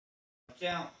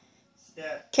Jump.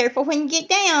 Step. Careful when you get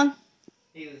down.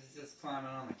 He was just climbing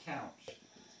on the couch.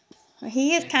 Well,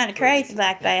 he is kind of crazy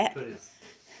like that. Put his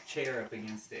chair up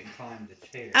against it and climbed the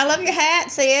chair. I love your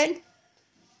hat, Sid.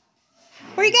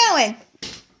 Where you going?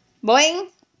 Boing.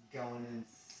 Going in.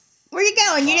 Where you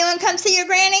going? You want to come see your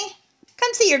granny?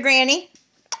 Come see your granny.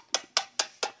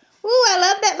 Ooh, I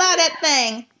love that light-up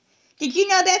thing. Did you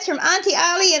know that's from Auntie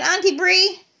Ollie and Auntie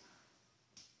Bree?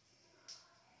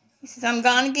 He says, I'm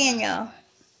gone again, y'all.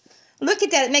 Look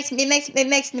at that. It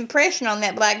makes an impression on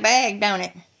that black bag, don't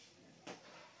it?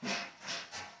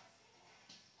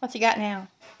 What's he got now?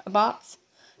 A box?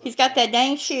 He's got that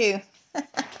dang shoe.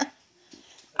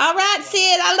 All right,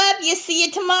 Sid. I love you. See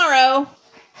you tomorrow.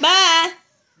 Bye.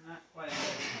 Not quite that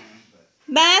time,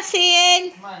 but... Bye,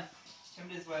 Sid. Come on. Come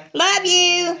this way. Love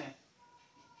you.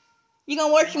 You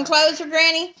gonna wash some clothes for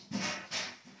Granny?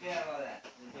 Get out of that.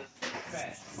 Just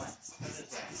trash. Come on. Come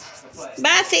this way. Go play.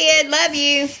 Bye, Sid. Love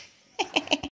you.